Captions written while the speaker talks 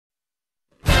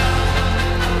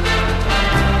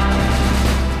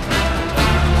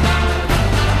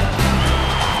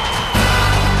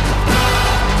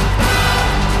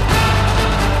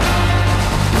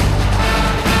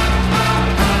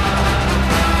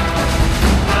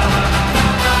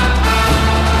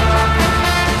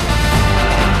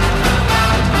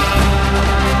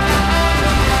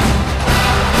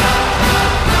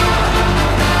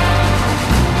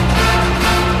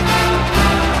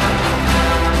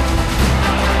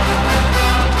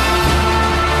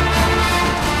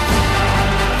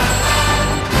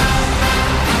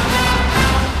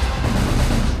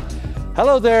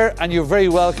Hello there, and you're very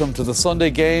welcome to the Sunday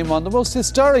game on the most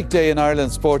historic day in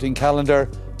Ireland's sporting calendar,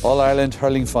 All-Ireland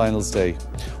Hurling Finals Day.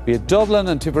 We had Dublin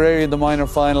and Tipperary in the minor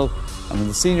final, and in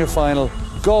the senior final,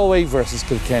 Galway versus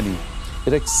Kilkenny.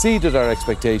 It exceeded our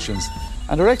expectations,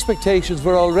 and our expectations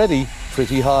were already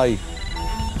pretty high.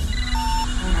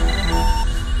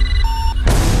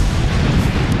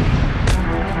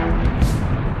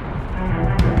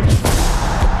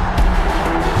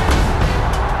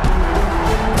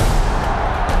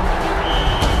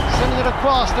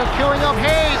 Across, they're queuing up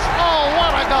Hayes. Oh, what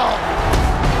a goal!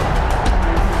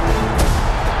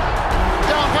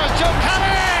 Down first, Joe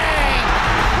Canning!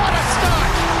 What a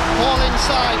start! Ball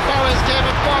inside, far as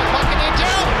David Burke, what can he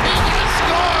do? He can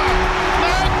score!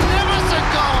 Magnificent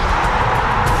goal!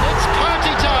 It's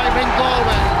party time in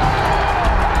Galway.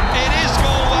 It is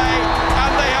Galway,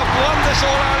 and they have won this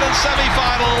All-Ireland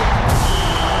semi-final.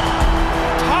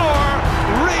 Power,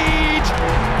 Reid,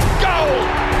 goal!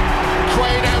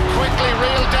 Quaid out quickly,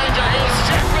 real danger. Here's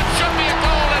Shefflin, should be a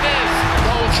goal, it is.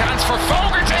 Goal chance for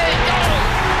Fogarty, goal!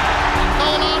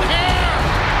 Goal on here!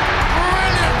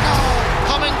 Brilliant goal!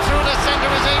 Coming through the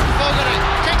centre is Aidan Fogarty.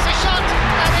 Takes a shot,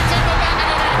 and it's in the back of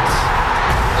the net.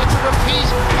 It's a repeat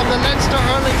of the Leinster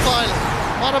hurling final.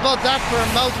 What about that for a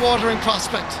mouth-watering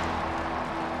prospect?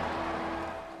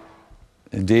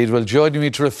 Indeed, well, joining me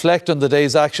to reflect on the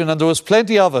day's action, and there was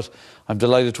plenty of it, I'm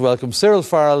delighted to welcome Cyril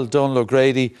Farrell, Donal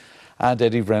O'Grady and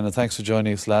Eddie Brennan. Thanks for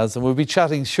joining us, lads, and we'll be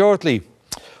chatting shortly.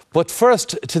 But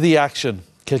first to the action.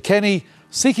 Kilkenny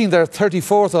seeking their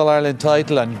 34th All-Ireland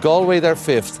title and Galway their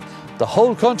 5th. The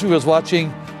whole country was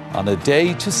watching on a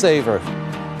day to savour.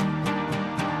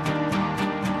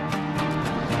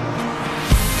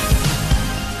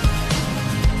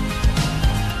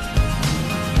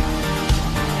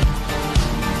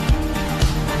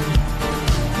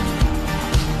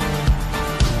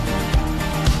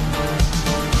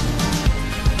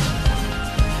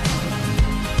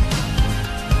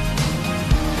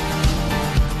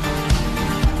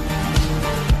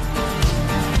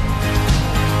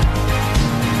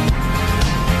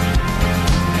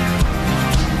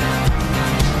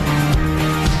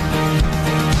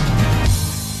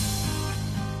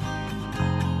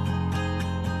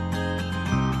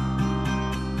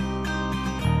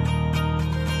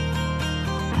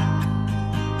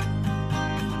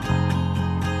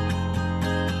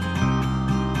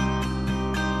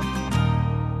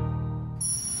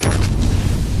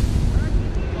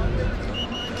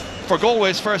 For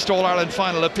Galway's first All-Ireland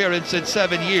final appearance in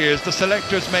 7 years, the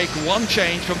selectors make one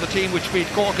change from the team which beat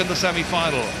Cork in the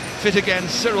semi-final. Fit again,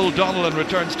 Cyril Donnellan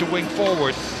returns to wing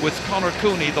forward with Conor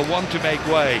Cooney, the one to make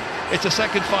way. It's a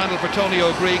second final for Tony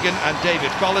O'Gregan and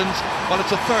David Collins, while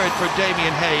it's a third for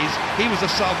Damien Hayes. He was a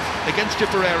sub against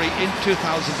Tipperary in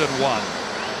 2001.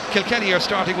 Kilkenny are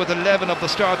starting with 11 of the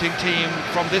starting team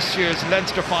from this year's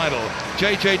Leinster final.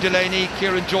 JJ Delaney,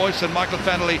 Kieran Joyce and Michael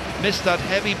Fennelly missed that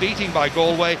heavy beating by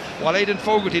Galway, while Aidan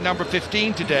Fogarty, number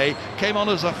 15 today, came on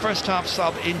as a first half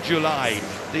sub in July.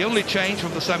 The only change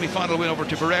from the semi-final win over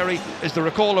Tipperary is the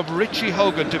recall of Richie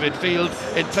Hogan to midfield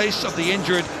in place of the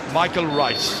injured Michael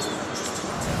Rice.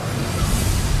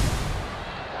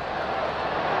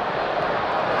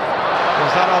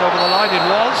 Was that out over the line? It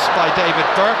was, by David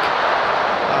Burke.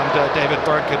 And David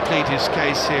Burke can plead his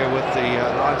case here with the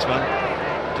linesman,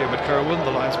 Dermot Kerwin,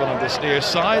 the linesman on this near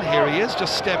side. Here he is,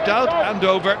 just stepped out and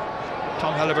over.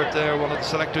 Tom Halliburtt there, one of the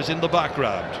selectors in the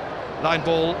background. Line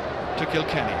ball to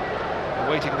Kilkenny.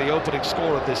 Awaiting the opening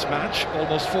score of this match,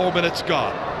 almost 4 minutes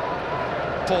gone.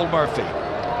 Paul Murphy.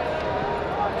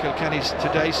 Kilkenny's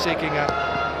today seeking a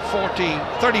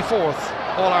 34th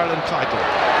All-Ireland title.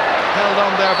 Held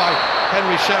on there by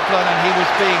Henry Shefflin, and he was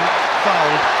being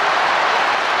fouled.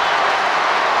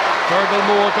 Fergal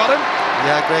Moore got him.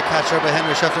 Yeah, great catch there by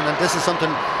Henry Shefflin, and this is something,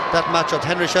 that matchup.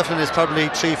 Henry Shefflin is probably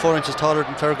 3-4 inches taller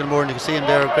than Fergal Moore, and you can see him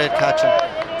there, great catch, and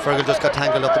Fergal just got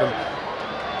tangled up with him.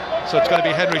 So it's going to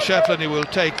be Henry Shefflin who will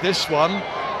take this one.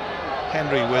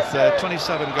 Henry with 27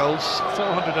 goals,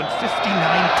 459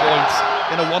 points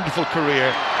in a wonderful career,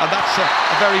 and that's a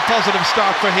very positive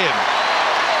start for him.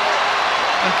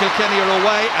 And Kilkenny are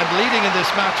away and leading in this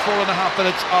match. 4.5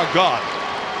 minutes are gone.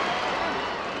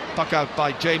 Puck out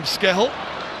by James Skehill.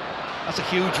 That's a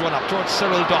huge one up towards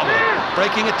Cyril Donnellan.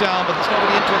 Breaking it down, but there's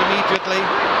nobody into it immediately.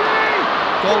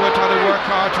 Galway trying to work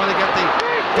hard, trying to get the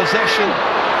possession.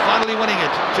 Finally winning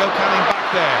it. Joe Canning back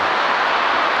there.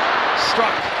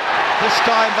 Struck. This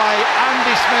time by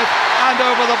Andy Smith and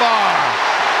over the bar.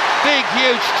 Big,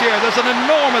 huge cheer. There's an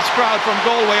enormous crowd from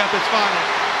Galway at this final.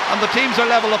 and the teams are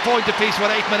level a point apiece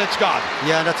with 8 minutes gone.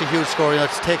 Yeah, and that's a huge score.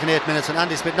 It's taken 8 minutes, and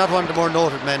Andy Smith, not one of the more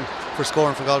noted men for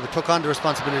scoring for Galway, took on the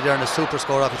responsibility there and a super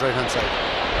score off his right hand side.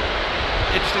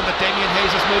 Interesting that Damien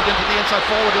Hayes has moved into the inside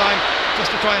forward line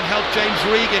just to try and help James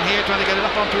Regan here, trying to get it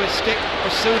up onto his stick,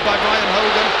 pursued by Brian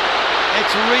Hogan.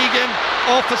 It's Regan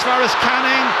off as far as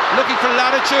Canning, looking for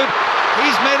latitude.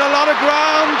 He's made a lot of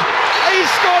ground. He's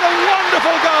scored a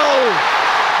wonderful goal.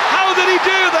 How did he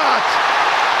do that?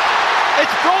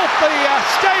 It's brought the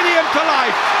stadium to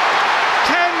life.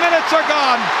 10 minutes are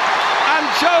gone, and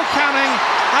Joe Canning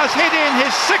has hit in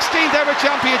his 16th ever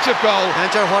championship goal.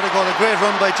 And Joe, what a goal, a great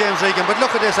run by James Regan. But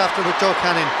look at this after with Joe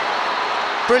Canning.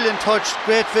 Brilliant touch,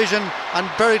 great vision, and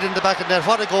buried in the back of the net.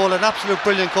 What a goal, an absolute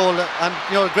brilliant goal, and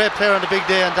a great player on a big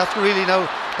day, and that's really now,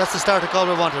 that's the start of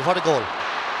Galway wanted. What a goal.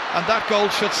 And that goal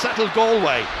should settle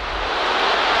Galway.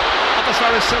 Up as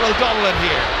far as Cyril Donnellan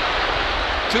here.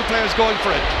 Two players going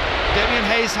for it. Damien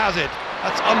Hayes has it.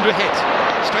 That's under hit.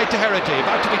 Straight to Herity.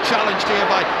 About to be challenged here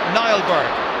by Niall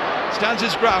Burke. Stands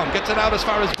his ground. Gets it out as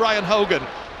far as Brian Hogan.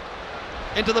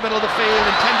 Into the middle of the field.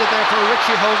 Intended there for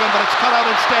Richie Hogan, but it's cut out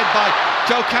instead by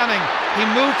Joe Canning. He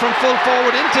moved from full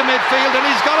forward into midfield, and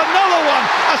he's got another one.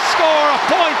 A score, a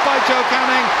point by Joe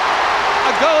Canning.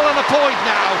 A goal and a point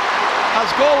now as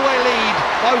Galway lead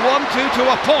by 1-2 to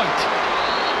a point.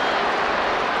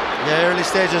 Yeah, early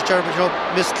stages, Gerard,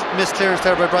 missed clearance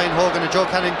there by Brian Hogan, and Joe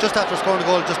Canning, just after scoring the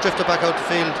goal, just drifted back out the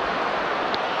field.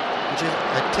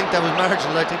 I think that was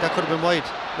marginal. I think that could have been wide,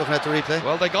 looking at the replay.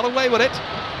 Well, they got away with it,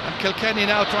 and Kilkenny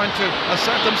now trying to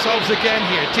assert themselves again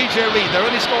here. TJ Reid, their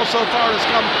only score so far has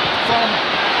come from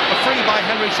a free by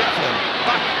Henry Shefflin.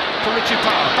 Back to Richie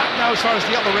Power. Back now as far as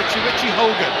the other Richie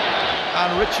Hogan.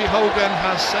 And Richie Hogan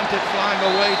has sent it flying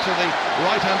away to the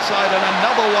right-hand side, and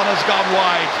another one has gone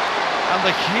wide. And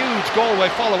the huge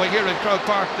Galway following here in Croke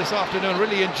Park this afternoon,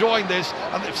 really enjoying this,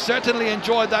 and they've certainly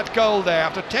enjoyed that goal there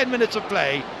after 10 minutes of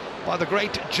play by the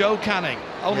great Joe Canning,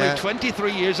 only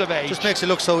 23 years of age. Just makes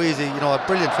it look so easy, a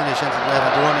brilliant finish into the net,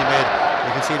 and the run he made.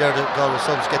 You can see there the Galway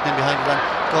subs getting in behind it, and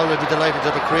Galway will be delighted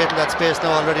that they're creating that space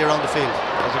now already around the field.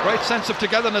 There's a great sense of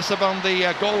togetherness among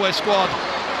the Galway squad.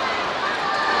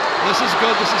 This is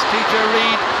good. This is TJ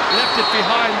Reid. Left it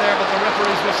behind there, but the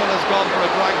referee's whistle has gone for a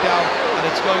drag down, and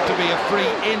it's going to be a free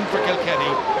in for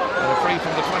Kilkenny, and a free from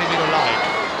the 20-metre line.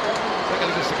 Take a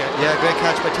look at this again. Yeah, great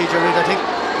catch by TJ Reid. I think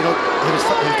he was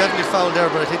definitely fouled there,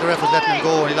 but I think the ref was letting him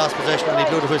go, and he lost possession, and he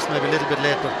blew the whistle maybe a little bit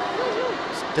late. But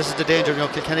this is the danger.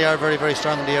 Kilkenny are very, very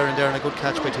strong in the air in there, and a good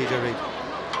catch by TJ Reid.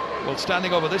 Well,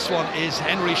 standing over this one is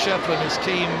Henry Shefflin. His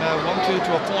team 1-2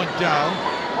 to a point down.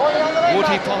 Would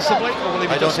he possibly, or will he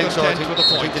be just content with a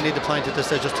point? I think they need the point at this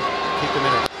stage just to keep them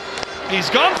in it. He's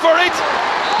gone for it.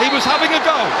 He was having a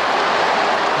go,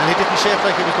 and he didn't shape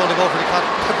like he was going to go for the cut.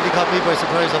 He caught me by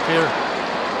surprise up here.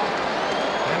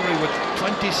 Henry, with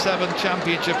 27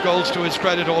 championship goals to his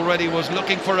credit already, was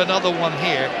looking for another one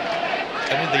here,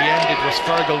 and in the end it was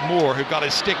Fergal Moore who got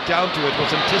his stick down to it,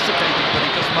 was anticipating that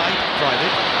he just might tried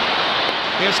it.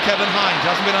 Here's Kevin Hines,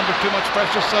 hasn't been under too much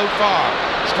pressure so far.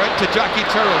 Straight to Jackie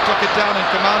Tyrrell, took it down in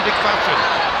commanding fashion.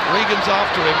 Regan's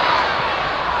after him.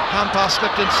 Hand pass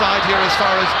slipped inside here as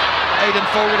far as Aidan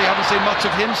Fogarty. Haven't seen much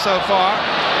of him so far.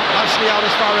 Ashley out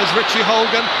as far as Richie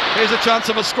Hogan. Here's a chance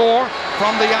of a score.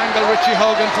 From the angle, Richie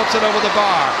Hogan puts it over the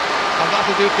bar. And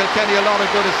that'll do Kilkenny a lot of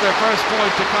good. It's their first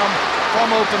point to come from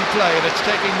open play, and it's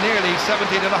taking nearly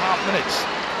 17 and a half minutes.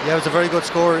 Yeah, it was a very good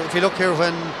score. If you look here,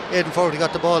 when Aidan Fogarty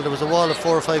got the ball, there was a wall of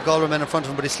 4 or 5 Galway men in front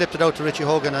of him, but he slipped it out to Richie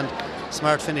Hogan, and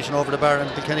smart finishing over the bar, and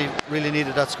Kilkenny really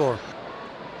needed that score.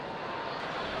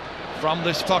 From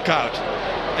this puck out,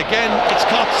 again it's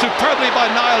caught superbly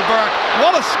by Niall Burke.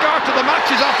 What a start to the match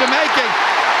he's after making.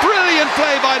 Brilliant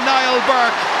play by Niall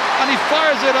Burke, and he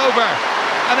fires it over,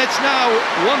 and it's now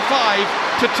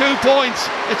 1-5 to 2 points.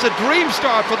 It's a dream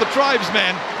start for the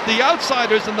tribesmen, the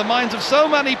outsiders in the minds of so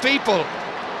many people.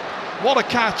 What a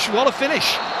catch, what a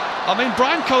finish. I mean,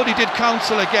 Brian Cody did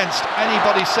counsel against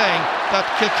anybody saying that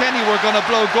Kilkenny were going to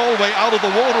blow Galway out of the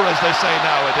water, as they say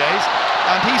nowadays,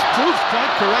 and he's proved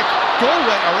quite correct.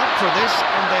 Galway are up for this,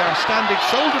 and they are standing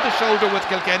shoulder to shoulder with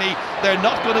Kilkenny. They're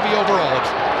not going to be overawed.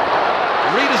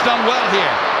 Reid has done well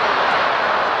here.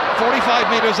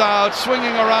 45 metres out,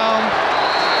 swinging around,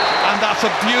 and that's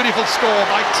a beautiful score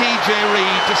by TJ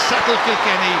Reid to settle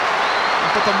Kilkenny and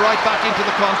put them right back into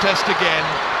the contest again.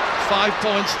 5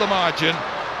 points the margin.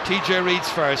 TJ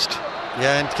Reid's first.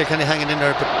 Yeah, and Kilkenny hanging in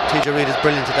there, but TJ Reid is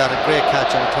brilliant at that. A great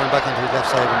catch, and turned back onto his left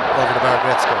side and over the bar.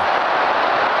 Great score.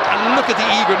 And look at the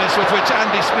eagerness with which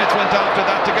Andy Smith went after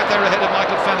that to get there ahead of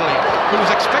Michael Fennelly, who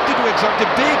was expected to exert a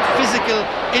big physical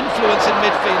influence in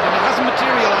midfield, and it hasn't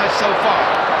materialised so far.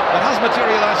 What has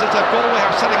materialised is that Galway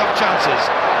are setting up chances.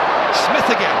 Smith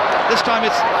again. This time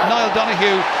it's Niall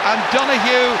Donoghue, and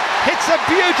Donoghue hits a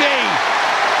beauty.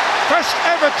 First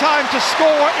ever time to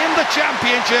score in the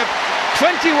championship.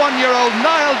 21-year-old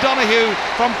Niall Donoghue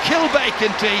from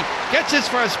Kilbakenty gets his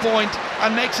first point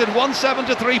and makes it 1-7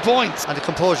 to 3 points. And the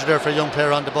composure there for a young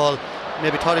player on the ball.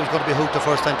 Maybe thought he was going to be hooked the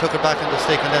first time, took it back in the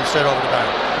stick and then straight over the bar.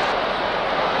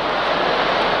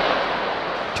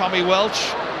 Tommy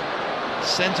Welch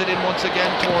sends it in once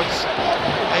again towards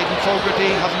Aidan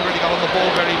Fogarty. Hasn't really got on the ball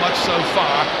very much so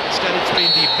far. Instead it's been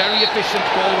the very efficient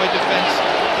Galway defence.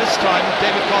 This time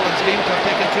David Collins seemed to have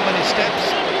taken too many steps.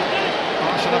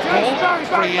 Marshall have called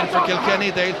free in for Kilkenny.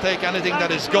 They'll take anything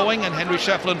that is going, and Henry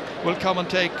Shefflin will come and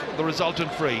take the resultant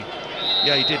free.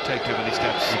 Yeah, he did take too many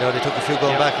steps. You know, they took a few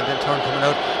going back and then turn coming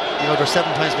out. You know, they're 7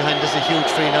 times behind. This is a huge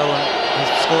free now, and he's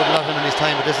scored a lot of them in his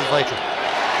time, but this is vital.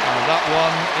 And that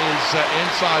one is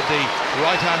inside the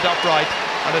right-hand upright,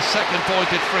 and a second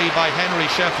pointed free by Henry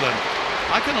Shefflin.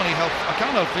 I can't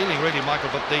help feeling really,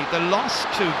 Michael, but the loss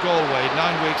to Galway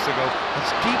 9 weeks ago has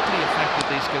deeply affected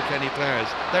these Kilkenny players.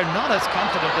 They're not as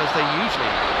confident as they usually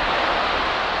are.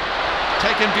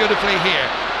 Taken beautifully here.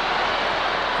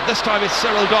 This time it's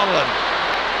Cyril Donnellan.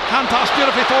 Hand pass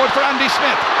beautifully forward for Andy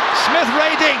Smith. Smith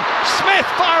raiding, Smith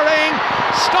firing,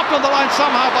 stopped on the line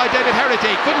somehow by David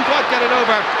Herity. Couldn't quite get it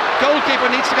over. Goalkeeper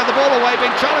needs to get the ball away,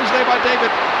 being challenged there by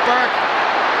David Burke.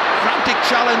 Frantic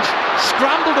challenge,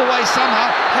 scrambled away somehow.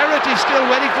 Herity still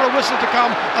waiting for a whistle to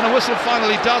come, and a whistle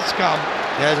finally does come.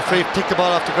 Yeah, the free picked the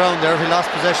ball off the ground there. He lost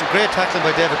possession. Great tackling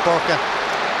by David Burke.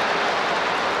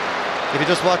 If you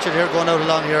just watch it here, going out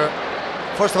along here.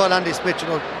 First of all, Andy Smith, you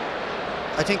know,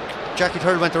 I think Jackie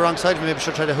Turtle went the wrong side of him. Maybe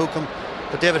should try to hook him,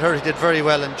 but David Herity did very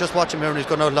well. And just watch him here when he's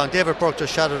going out along. David Burke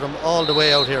just shadowed him all the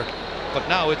way out here. But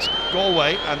now it's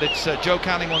Galway, and it's Joe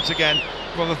Canning once again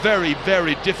from a very,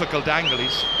 very difficult angle.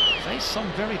 He's faced some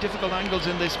very difficult angles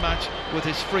in this match with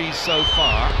his frees so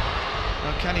far.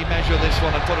 Now can he measure this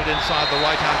one and put it inside the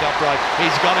right hand upright?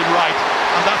 He's got it right,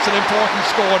 and that's an important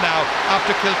score now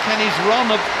after Kilkenny's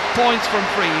run of points from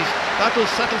frees. That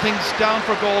will settle things down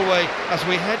for Galway as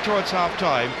we head towards half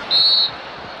time.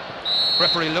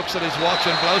 Referee looks at his watch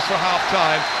and blows for half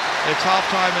time. It's half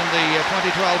time in the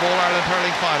 2012 All-Ireland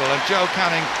hurling final, and Joe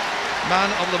Canning, man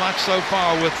of the match so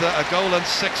far, with a goal and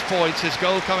 6 points. His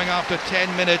goal coming after 10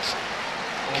 minutes.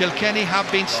 Kilkenny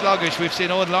have been sluggish. We've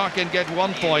seen Owen Larkin get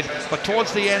 1 point, but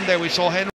towards the end there we saw Henry